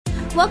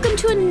Welcome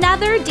to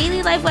another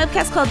daily live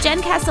webcast called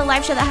GenCast, a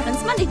live show that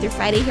happens Monday through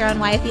Friday here on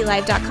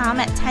YFELive.com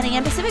at 10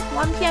 a.m. Pacific,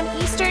 1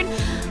 p.m. Eastern.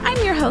 I'm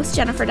your host,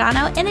 Jennifer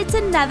Dono, and it's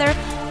another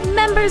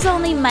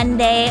members-only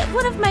Monday,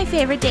 one of my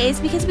favorite days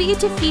because we get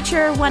to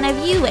feature one of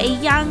you,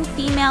 a young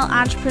female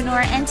entrepreneur.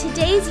 And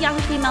today's young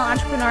female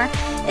entrepreneur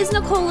is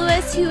Nicole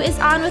Lewis, who is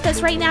on with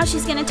us right now.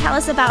 She's going to tell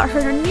us about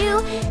her new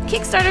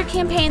Kickstarter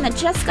campaign that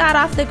just got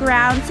off the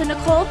ground. So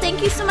Nicole,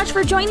 thank you so much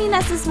for joining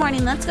us this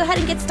morning. Let's go ahead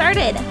and get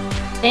started.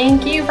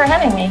 Thank you for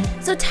having me.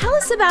 So tell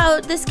us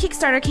about this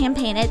Kickstarter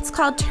campaign. It's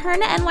called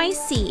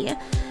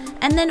TurnNYC.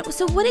 And then,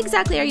 so what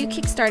exactly are you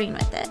kickstarting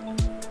with it?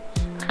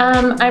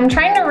 I'm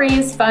trying to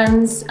raise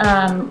funds.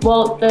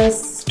 Well, the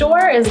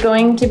store is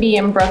going to be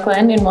in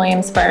Brooklyn, in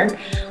Williamsburg.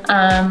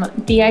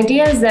 The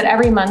idea is that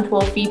every month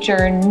we'll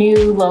feature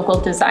new local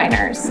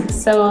designers.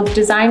 So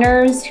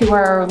designers who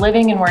are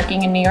living and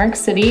working in New York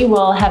City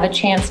will have a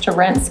chance to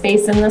rent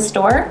space in the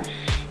store.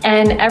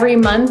 And every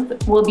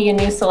month will be a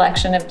new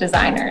selection of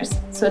designers.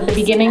 So at the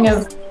beginning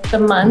of the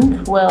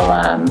month, we'll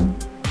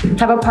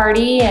have a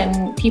party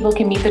and people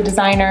can meet the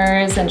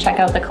designers and check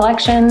out the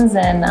collections.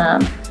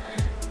 And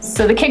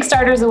so the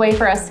Kickstarter is a way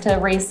for us to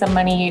raise some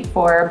money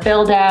for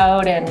build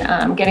out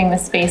and getting the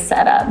space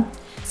set up.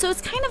 So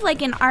it's kind of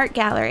like an art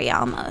gallery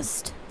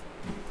almost.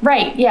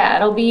 Right, yeah,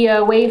 it'll be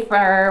a way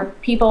for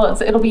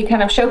people, it'll be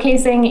kind of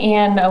showcasing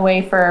and a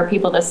way for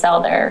people to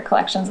sell their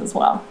collections as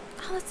well.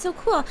 Oh, that's so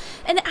cool.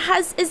 And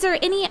is there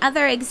any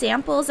other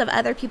examples of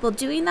other people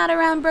doing that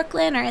around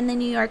Brooklyn or in the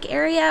New York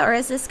area, or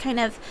is this kind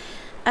of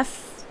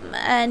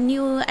a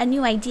new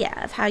idea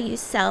of how you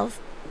sell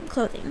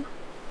clothing?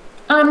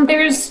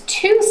 There's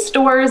two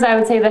stores, I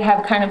would say, that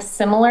have kind of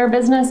similar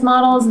business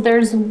models.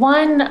 There's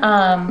one,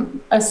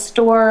 a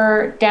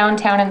store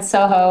downtown in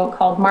Soho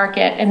called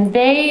Market, and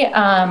they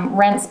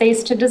rent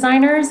space to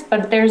designers,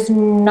 but there's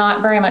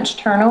not very much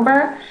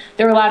turnover.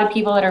 There are a lot of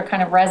people that are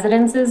kind of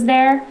residences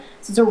there.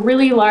 So it's a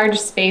really large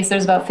space.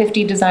 There's about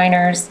 50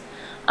 designers.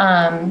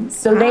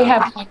 So they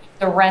have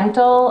the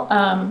rental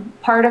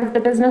part of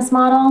the business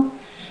model.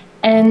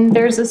 And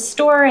there's a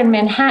store in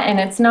Manhattan.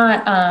 It's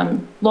not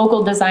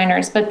local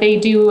designers, but they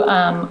do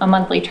a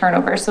monthly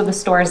turnover. So the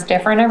store is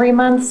different every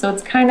month. So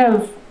it's kind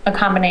of a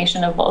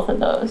combination of both of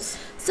those.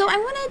 So I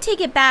want to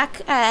take it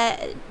back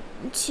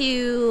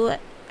to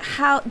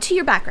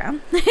your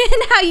background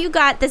and how you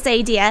got this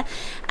idea.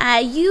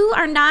 You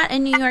are not a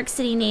New York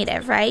City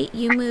native, right?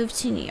 You moved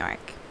to New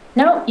York.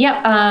 No,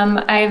 yep.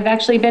 I've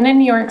actually been in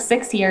New York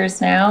 6 years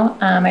now.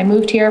 I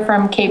moved here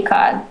from Cape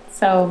Cod.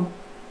 So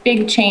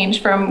big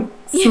change from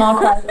small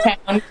quiet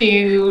town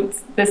to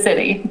the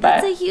city. But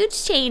that's a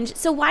huge change.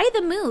 So why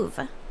the move?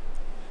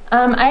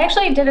 I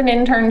actually did an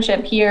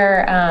internship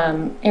here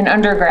in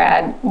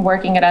undergrad,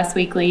 working at Us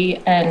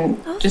Weekly,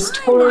 and just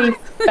totally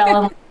fell in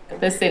love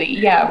with the city.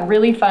 Yeah,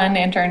 really fun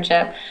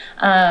internship.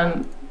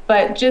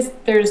 But just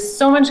there's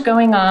so much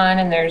going on,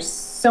 and there's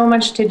so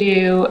much to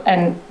do,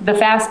 and the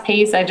fast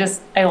pace.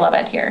 I love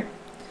it here.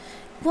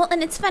 Well,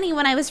 and it's funny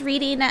when I was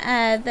reading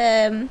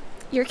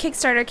your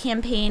Kickstarter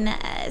campaign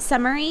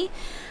summary,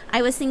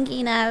 I was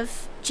thinking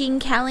of Gene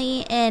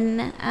Kelly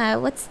in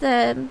what's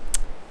the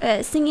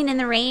Singing in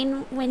the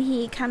Rain, when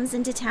he comes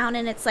into town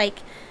and it's like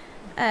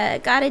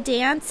gotta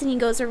dance, and he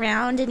goes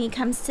around and he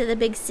comes to the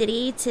big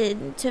city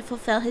to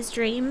fulfill his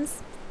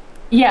dreams.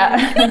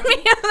 Yeah. But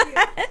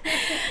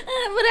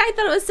I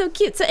thought it was so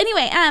cute. So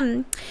anyway,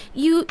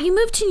 you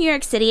moved to New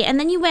York City and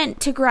then you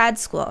went to grad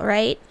school,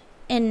 right?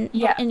 In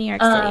New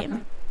York City.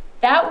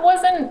 That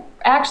wasn't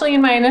actually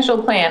in my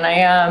initial plan.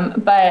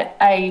 But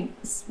I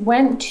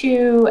went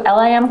to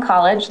LIM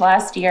College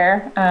last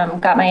year,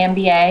 got my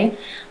MBA.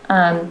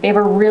 They have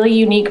a really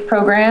unique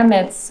program.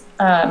 It's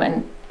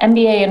an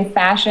MBA in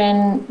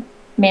fashion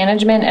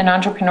management and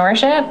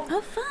entrepreneurship.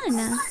 Oh,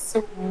 fun. It's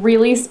a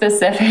really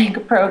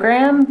specific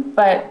program,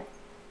 but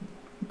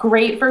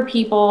great for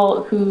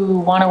people who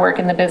want to work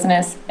in the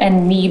business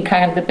and need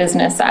kind of the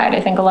business side.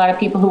 I think a lot of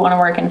people who want to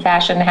work in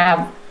fashion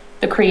have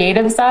the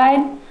creative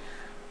side.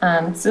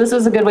 So this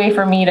was a good way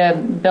for me to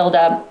build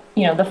up,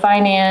 the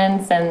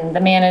finance and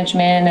the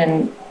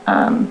management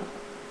and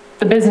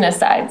the business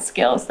side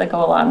skills that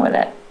go along with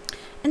it.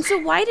 And so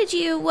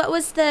what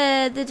was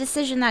the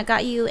decision that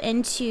got you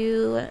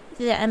into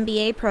the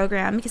MBA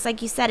program? Because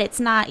like you said, it's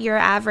not your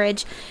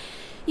average.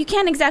 You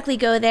can't exactly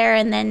go there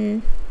and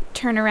then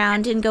turn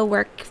around and go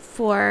work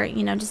for,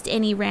 just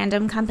any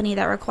random company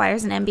that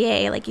requires an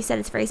MBA. Like you said,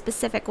 it's very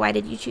specific. Why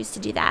did you choose to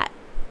do that?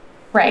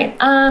 Right.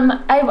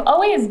 I've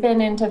always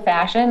been into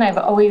fashion. I've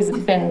always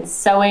been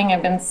sewing.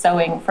 I've been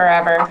sewing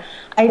forever.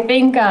 I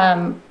think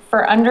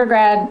for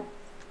undergrad,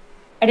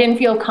 I didn't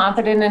feel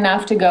confident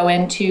enough to go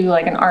into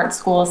like an art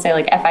school, say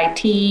like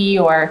FIT,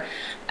 or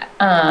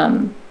I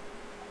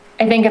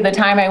think at the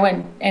time I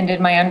went and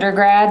did my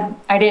undergrad,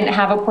 I didn't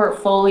have a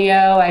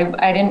portfolio.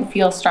 I didn't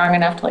feel strong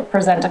enough to like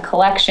present a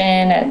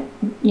collection at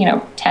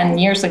 10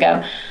 years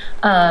ago.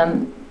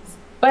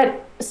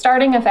 But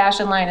starting a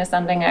fashion line is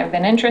something I've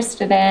been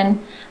interested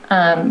in,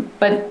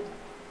 but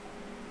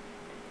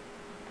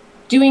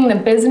doing the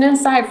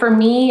business side for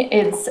me,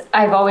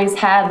 I've always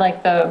had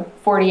like the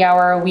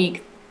 40-hour a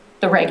week,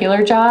 the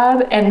regular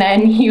job, and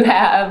then you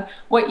have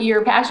what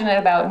you're passionate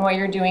about and what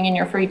you're doing in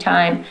your free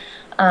time.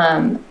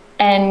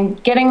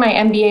 And getting my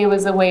MBA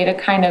was a way to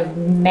kind of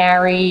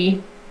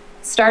marry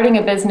starting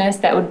a business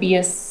that would be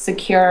a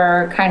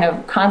secure kind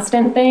of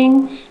constant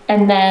thing,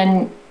 and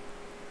then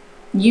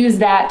use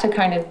that to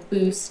kind of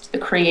boost the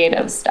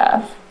creative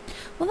stuff.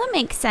 Well, that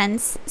makes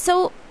sense.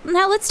 So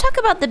now let's talk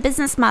about the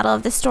business model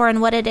of the store and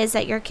what it is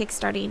that you're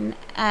kickstarting.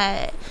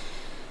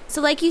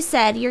 So like you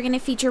said, you're going to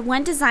feature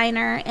one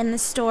designer in the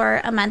store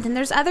a month, and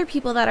there's other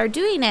people that are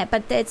doing it,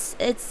 but it's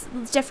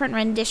different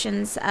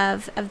renditions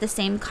of the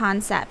same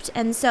concept.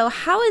 And so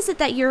how is it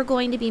that you're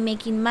going to be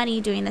making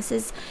money doing this?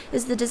 Is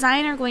the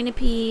designer going to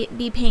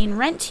be paying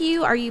rent to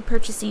you? Are you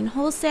purchasing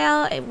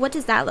wholesale? What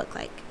does that look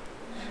like?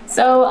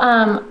 So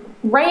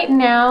right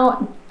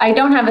now, I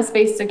don't have a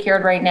space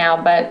secured right now,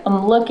 but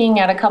I'm looking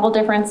at a couple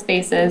different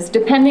spaces.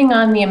 Depending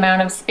on the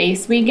amount of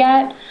space we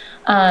get,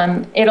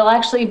 it'll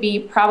actually be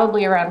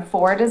probably around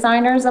 4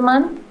 designers a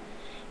month.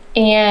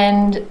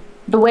 And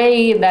the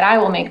way that I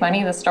will make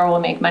money, the store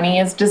will make money,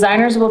 is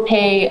designers will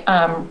pay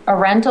a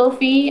rental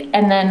fee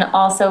and then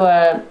also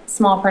a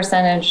small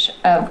percentage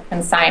of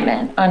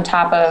consignment on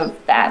top of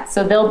that.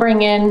 So they'll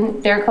bring in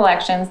their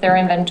collections, their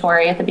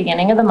inventory at the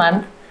beginning of the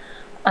month,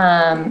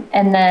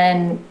 and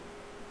then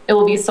it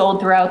will be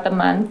sold throughout the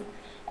month.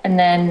 And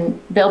then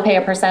they'll pay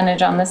a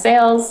percentage on the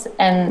sales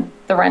and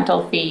the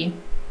rental fee.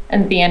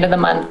 And at the end of the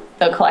month,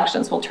 the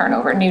collections will turn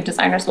over. New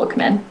designers will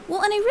come in.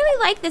 Well, and I really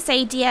like this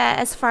idea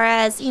as far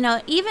as,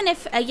 even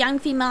if a young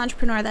female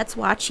entrepreneur that's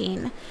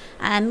watching,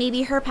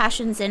 maybe her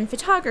passion's in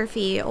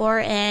photography or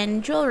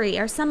in jewelry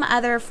or some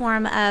other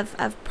form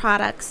of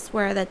products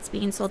where that's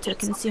being sold to a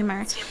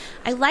consumer.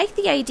 I like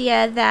the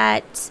idea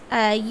that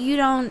you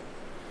don't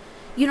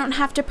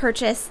have to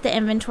purchase the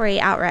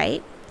inventory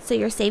outright. So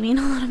you're saving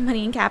a lot of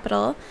money in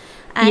capital.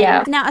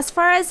 Yeah. Now, as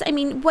far as,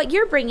 what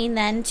you're bringing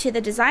then to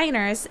the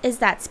designers is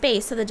that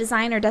space. So the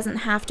designer doesn't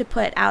have to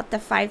put out the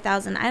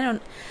 $5,000.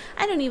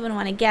 I don't even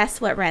want to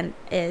guess what rent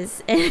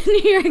is in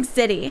New York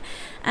City.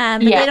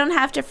 But they don't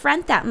have to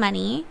front that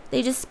money.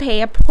 They just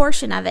pay a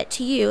portion of it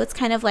to you. It's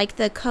kind of like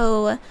the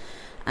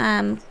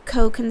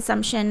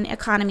co-consumption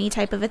economy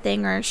type of a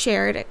thing, or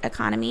shared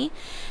economy.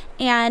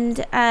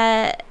 And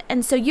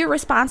so you're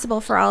responsible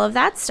for all of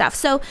that stuff.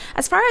 So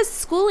as far as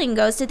schooling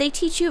goes, did they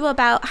teach you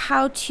about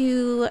how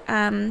to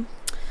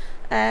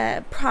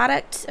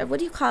product, what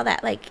do you call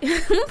that? Like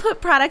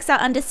put products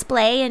out on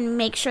display and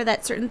make sure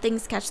that certain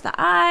things catch the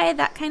eye,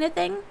 that kind of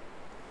thing?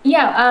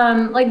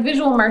 Yeah, like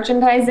visual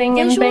merchandising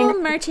and things. Visual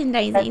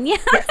merchandising, yeah.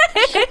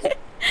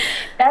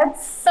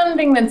 That's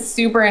something that's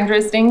super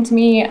interesting to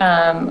me.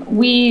 I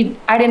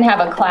didn't have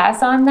a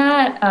class on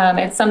that.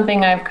 It's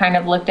something I've kind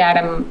of looked at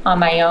on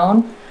my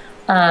own,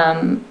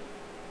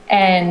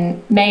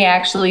 and may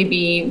actually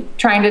be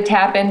trying to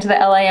tap into the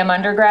LAM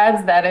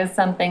undergrads. That is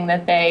something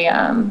that they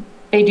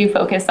do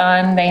focus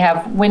on. They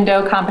have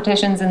window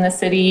competitions in the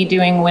city,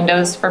 doing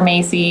windows for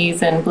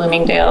Macy's and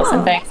Bloomingdale's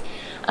and things.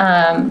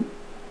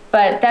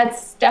 But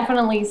that's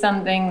definitely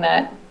something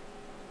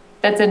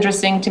that's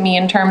interesting to me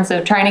in terms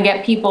of trying to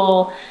get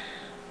people.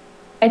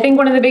 I think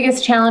one of the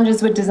biggest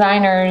challenges with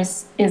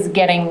designers is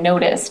getting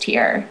noticed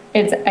here.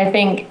 I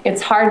think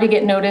it's hard to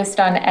get noticed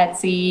on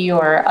Etsy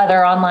or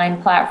other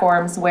online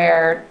platforms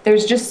where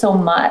there's just so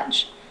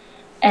much.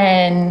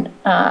 And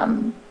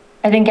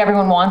I think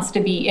everyone wants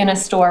to be in a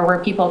store where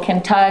people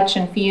can touch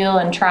and feel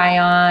and try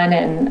on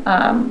and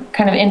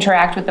kind of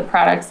interact with the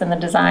products and the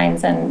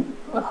designs, and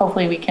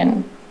hopefully we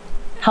can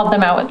help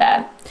them out with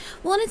that.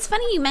 Well, and it's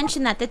funny you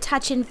mentioned that, the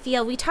touch and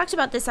feel. We talked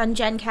about this on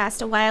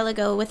GenCast a while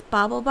ago with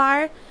Bobble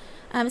Bar.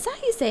 Is that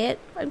how you say it?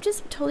 I'm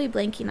just totally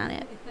blanking on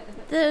it.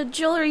 The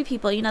jewelry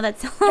people, that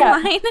sell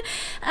online.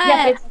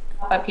 They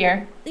pop up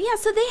here. Yeah,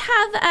 so they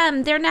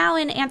have, they're now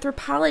in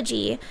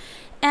anthropology.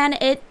 And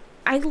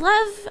I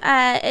love,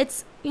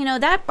 it's,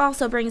 that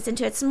also brings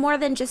into it's more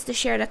than just the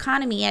shared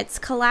economy. It's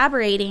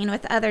collaborating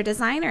with other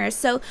designers.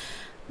 So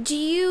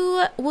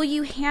will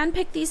you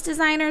handpick these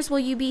designers? Will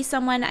you be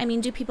someone,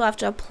 do people have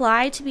to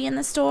apply to be in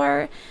the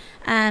store?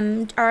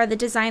 Are the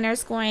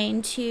designers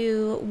going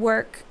to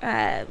work,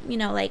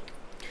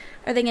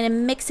 are they going to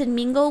mix and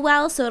mingle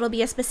well? So it'll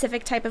be a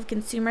specific type of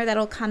consumer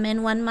that'll come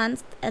in one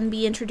month and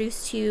be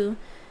introduced to,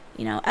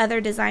 other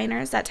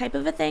designers, that type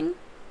of a thing?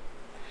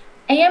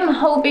 I am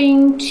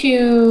hoping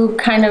to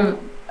kind of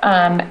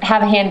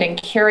have a hand in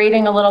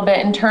curating a little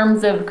bit in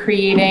terms of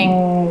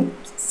creating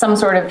some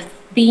sort of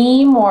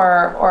theme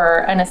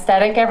or an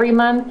aesthetic every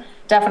month.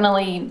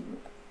 Definitely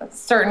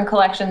certain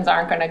collections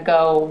aren't going to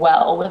go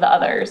well with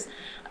others.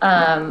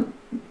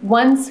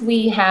 Once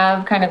we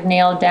have kind of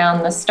nailed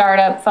down the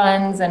startup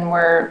funds and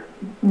we're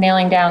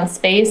nailing down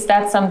space,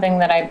 that's something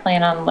that I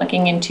plan on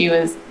looking into.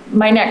 Is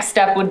my next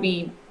step would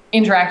be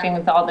interacting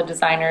with all the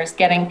designers,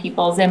 getting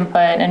people's input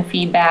and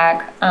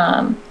feedback.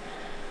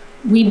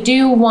 We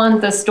do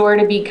want the store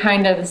to be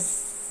kind of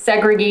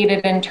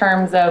segregated in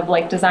terms of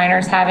like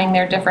designers having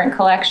their different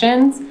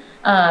collections.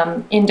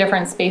 in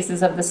different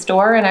spaces of the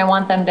store, and I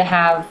want them to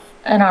have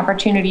an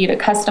opportunity to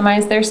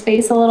customize their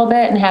space a little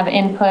bit and have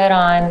input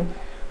on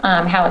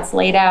how it's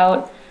laid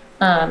out.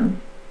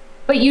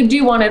 But you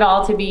do want it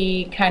all to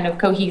be kind of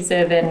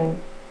cohesive and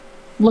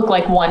look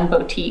like one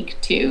boutique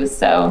too.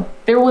 So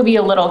there will be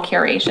a little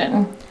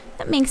curation.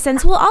 That makes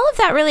sense. Well, all of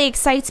that really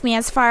excites me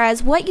as far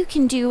as what you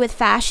can do with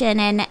fashion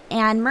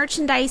and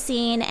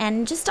merchandising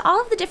and just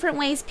all of the different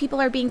ways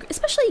people are being,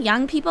 especially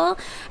young people.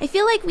 I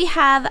feel like we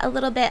have a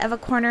little bit of a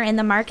corner in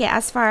the market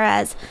as far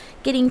as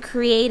getting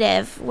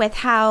creative with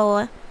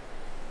how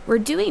we're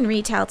doing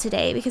retail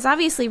today, because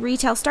obviously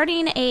retail,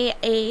 starting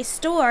a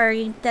store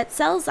that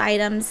sells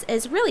items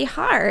is really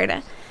hard.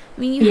 I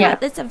mean,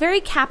 it's a very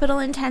capital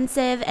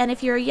intensive, and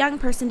if you're a young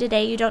person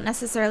today, you don't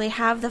necessarily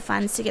have the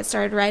funds to get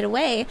started right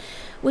away,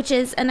 which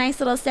is a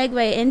nice little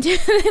segue into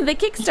the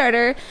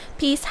Kickstarter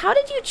piece. How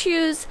did you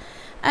choose,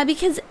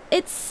 because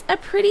it's a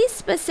pretty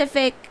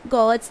specific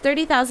goal, it's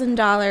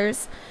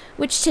 $30,000,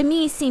 which to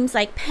me seems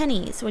like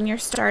pennies when you're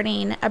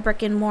starting a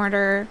brick and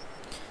mortar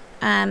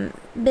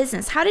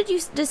business. How did you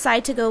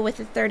decide to go with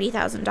the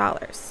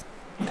 $30,000?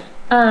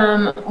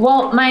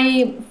 Well,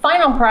 my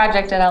final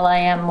project at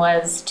LIM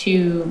was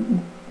to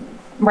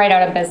write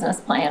out a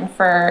business plan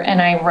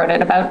and I wrote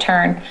it about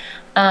Turn.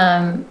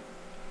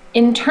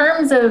 In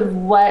terms of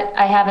what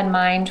I have in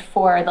mind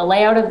for the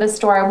layout of the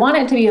store, I want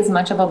it to be as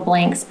much of a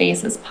blank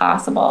space as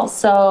possible.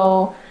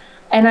 So,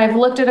 and I've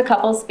looked at a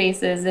couple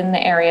spaces in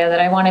the area that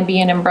I want to be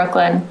in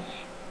Brooklyn,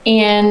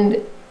 and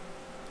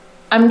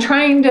I'm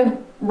trying to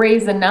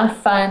raise enough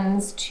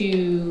funds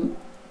to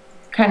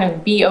kind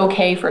of be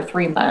okay for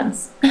 3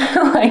 months.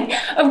 Like,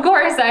 of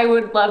course, I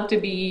would love to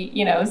be,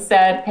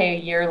 set, pay a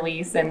year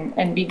lease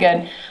and be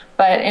good.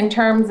 But in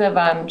terms of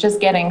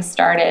just getting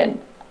started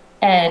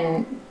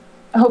and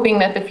hoping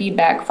that the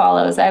feedback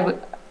follows,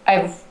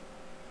 I've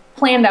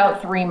planned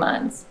out 3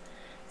 months.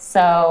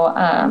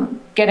 So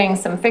getting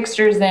some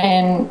fixtures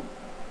in,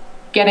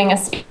 getting a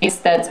space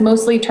that's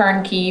mostly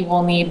turnkey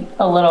will need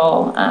a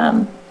little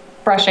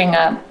brushing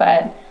up.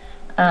 But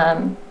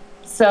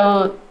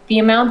so the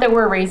amount that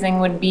we're raising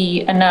would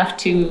be enough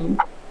to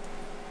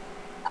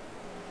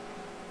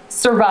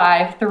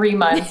survive 3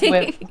 months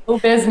with no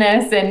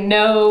business and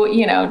no,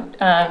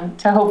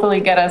 to hopefully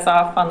get us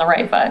off on the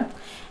right foot.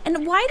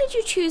 And why did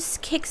you choose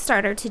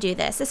Kickstarter to do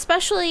this?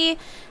 Especially,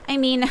 I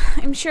mean,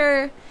 I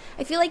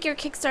feel like your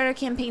Kickstarter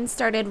campaign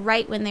started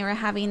right when they were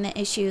having the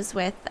issues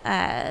with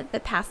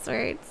the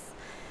passwords.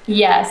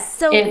 Yes.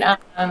 So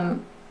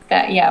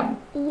Yeah.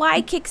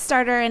 Why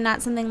Kickstarter and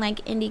not something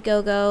like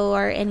Indiegogo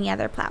or any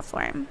other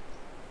platform?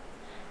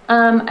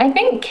 I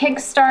think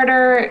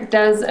Kickstarter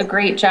does a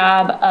great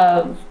job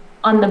of,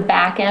 on the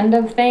back end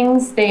of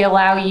things, they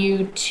allow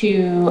you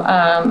to,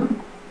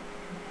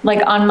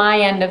 like on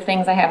my end of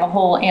things, I have a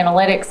whole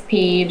analytics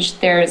page.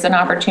 There's an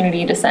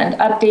opportunity to send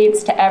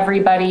updates to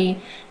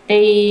everybody.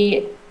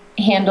 They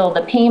handle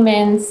the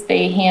payments.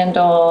 They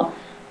handle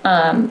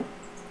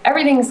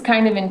everything's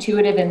kind of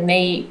intuitive, and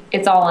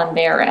it's all on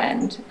their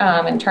end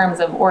in terms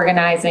of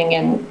organizing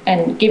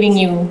and giving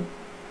you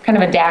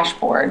kind of a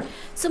dashboard.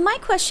 So my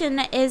question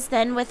is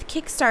then, with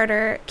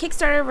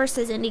Kickstarter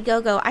versus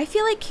Indiegogo, I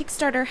feel like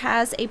Kickstarter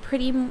has a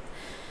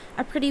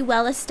pretty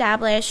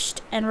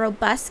well-established and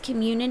robust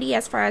community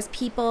as far as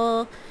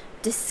people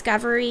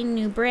discovering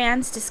new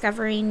brands,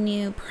 discovering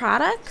new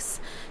products.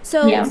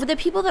 So for the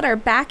people that are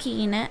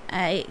backing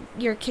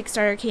your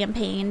Kickstarter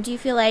campaign, do you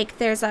feel like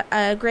there's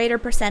a greater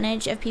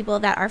percentage of people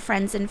that are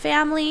friends and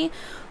family,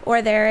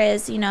 or there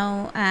is,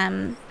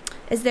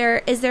 is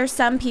there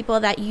some people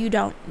that you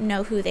don't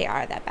know who they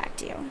are that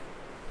backed you?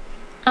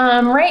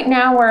 Right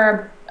now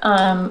we're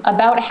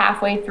about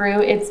halfway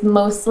through. It's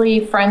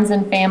mostly friends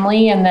and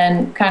family, and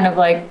then kind of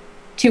like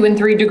 2 and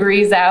 3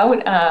 degrees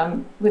out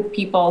with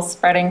people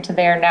spreading to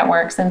their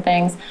networks and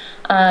things.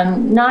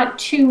 Not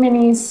too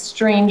many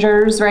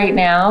strangers right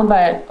now,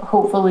 but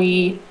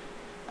hopefully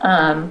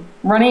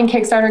running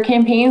Kickstarter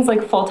campaigns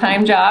like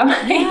full-time job.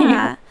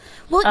 Yeah.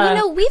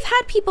 Well, we've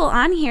had people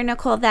on here,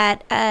 Nicole,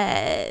 that,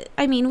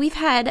 we've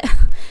had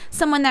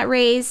someone that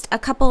raised a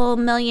couple $1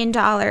 million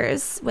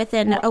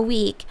within a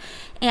week,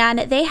 and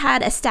they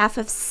had a staff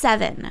of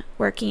 7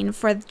 working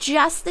for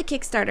just the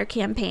Kickstarter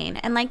campaign.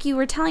 And like you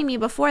were telling me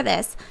before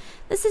this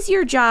is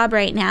your job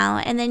right now.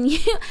 And then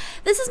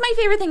this is my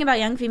favorite thing about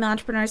young female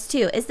entrepreneurs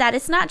too, is that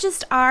it's not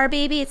just our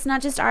baby, it's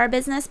not just our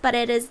business, but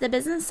it is the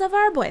business of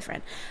our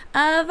boyfriend,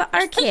 of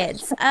our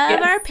kids, of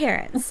our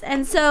parents.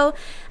 And so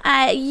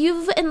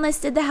you've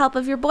enlisted the help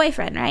of your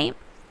boyfriend, right?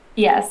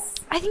 Yes.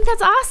 I think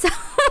that's awesome.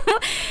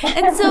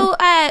 And so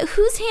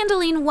who's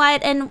handling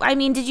what? And I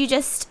mean, did you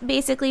just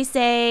basically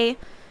say,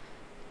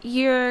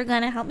 you're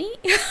going to help me?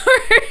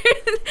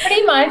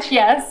 Pretty much,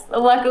 yes.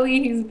 Luckily,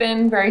 he's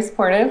been very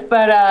supportive,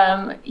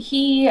 but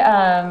he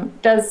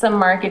does some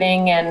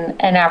marketing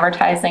and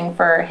advertising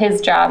for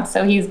his job.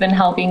 So he's been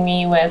helping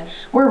me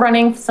we're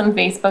running some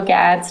Facebook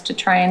ads to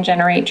try and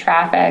generate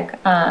traffic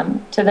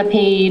to the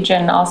page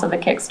and also the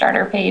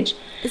Kickstarter page.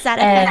 Is that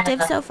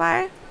effective so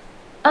far?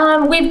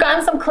 We've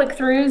gotten some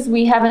click-throughs.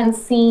 We haven't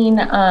seen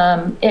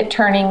it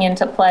turning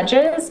into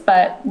pledges,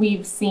 but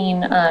we've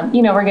seen,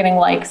 we're getting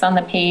likes on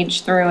the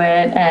page through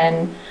it.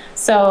 And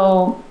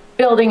so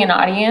building an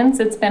audience,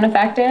 it's been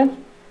effective.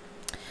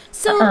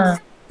 So,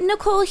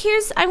 Nicole,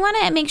 I want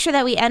to make sure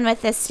that we end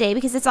with this today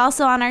because it's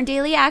also on our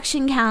daily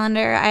action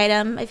calendar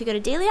item. If you go to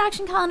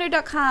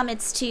dailyactioncalendar.com,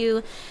 it's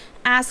to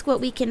ask what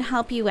we can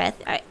help you with.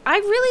 I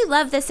really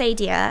love this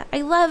idea.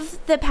 I love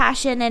the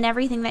passion and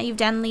everything that you've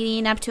done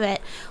leading up to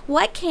it.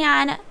 What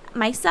can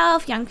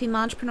myself, young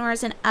female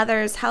entrepreneurs, and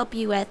others help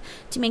you with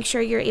to make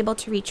sure you're able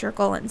to reach your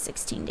goal in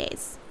 16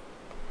 days?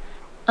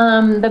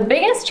 The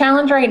biggest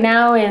challenge right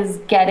now is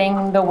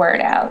getting the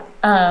word out.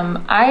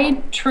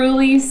 I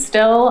truly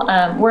still,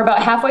 we're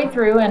about halfway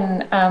through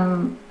and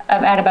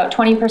at about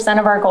 20%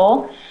 of our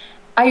goal.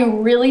 I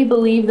really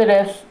believe that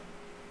if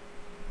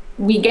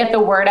we get the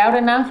word out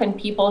enough and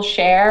people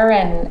share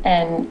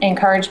and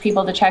encourage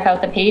people to check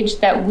out the page,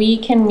 that we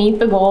can meet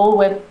the goal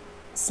with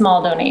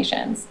small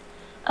donations.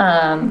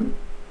 Not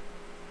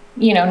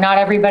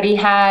everybody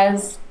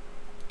has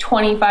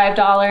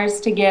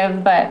 $25 to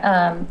give, but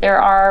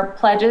there are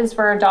pledges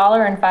for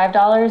 $1 and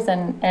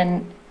 $5,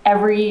 and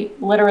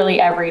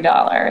literally every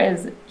dollar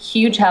is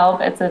huge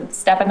help. It's a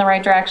step in the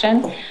right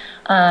direction.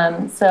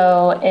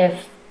 So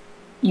if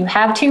you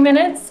have 2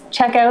 minutes,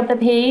 check out the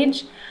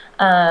page.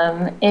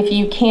 If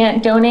you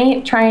can't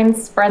donate, try and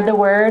spread the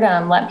word,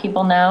 let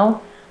people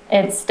know.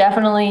 It's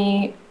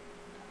definitely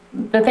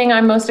the thing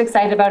I'm most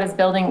excited about is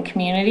building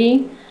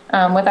community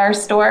with our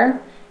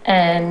store.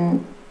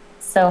 And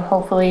so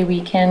hopefully we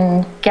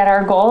can get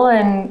our goal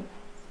and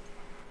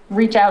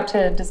reach out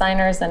to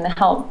designers and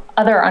help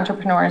other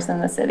entrepreneurs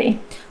in the city.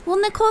 Well,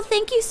 Nicole,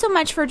 thank you so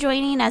much for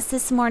joining us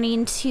this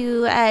morning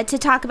to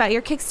talk about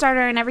your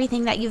Kickstarter and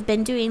everything that you've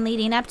been doing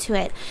leading up to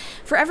it.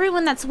 For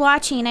everyone that's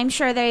watching, I'm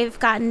sure they've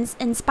gotten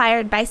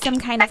inspired by some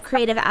kind of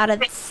creative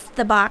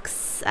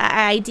out-of-the-box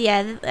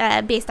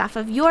idea based off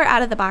of your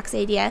out-of-the-box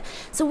idea.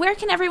 So where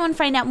can everyone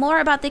find out more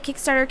about the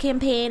Kickstarter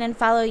campaign and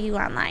follow you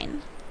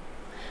online?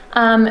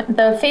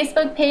 The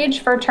Facebook page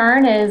for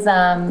Turn is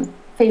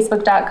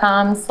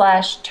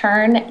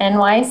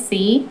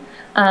facebook.com/TurnNYC.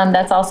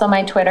 That's also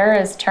my Twitter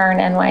is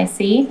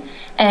TurnNYC.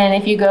 And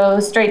if you go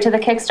straight to the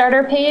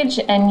Kickstarter page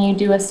and you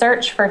do a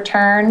search for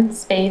Turn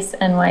space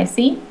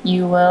NYC,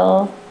 you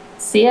will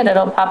see it.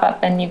 It'll pop up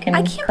and you can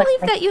I can't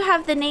believe that you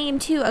have the name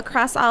too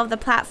across all of the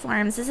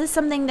platforms. Is this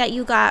something that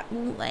you got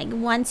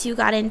once you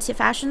got into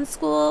fashion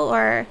school,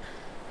 or?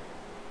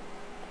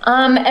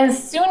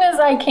 As soon as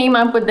I came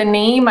up with the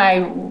name,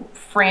 I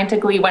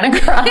frantically went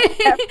across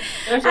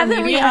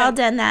Haven't we all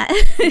done that?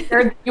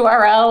 The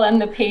URL and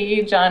the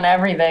page on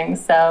everything,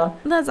 so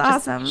that's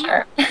awesome.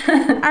 Sure.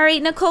 All right,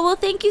 Nicole, well,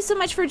 thank you so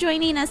much for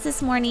joining us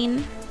this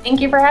morning.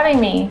 Thank you for having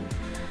me.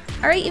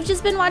 All right, you've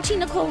just been watching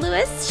Nicole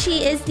Lewis.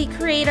 She is the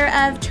creator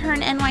of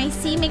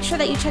TurnNYC. Make sure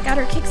that you check out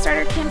her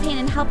Kickstarter campaign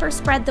and help her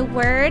spread the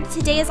word.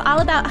 Today is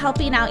all about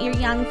helping out your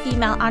young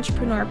female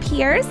entrepreneur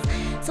peers.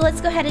 So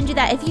let's go ahead and do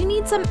that. If you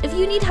need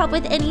help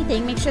with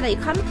anything, make sure that you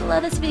comment below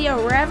this video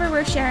or wherever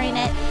we're sharing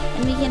it,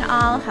 and we can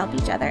all help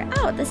each other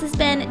out. This has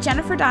been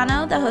Jennifer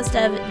Dono, the host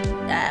of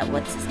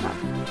what's this called?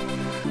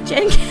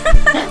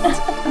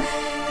 Gencast.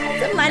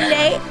 It's a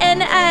Monday,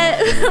 and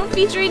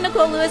featuring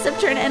Nicole Lewis of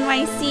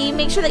TurnNYC.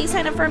 Make sure that you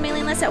sign up for our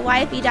mailing list at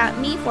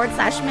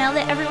yfe.me/mail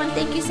it. Everyone,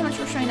 thank you so much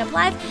for showing up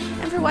live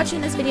and for watching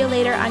this video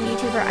later on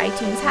YouTube or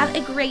iTunes. Have a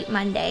great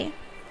Monday.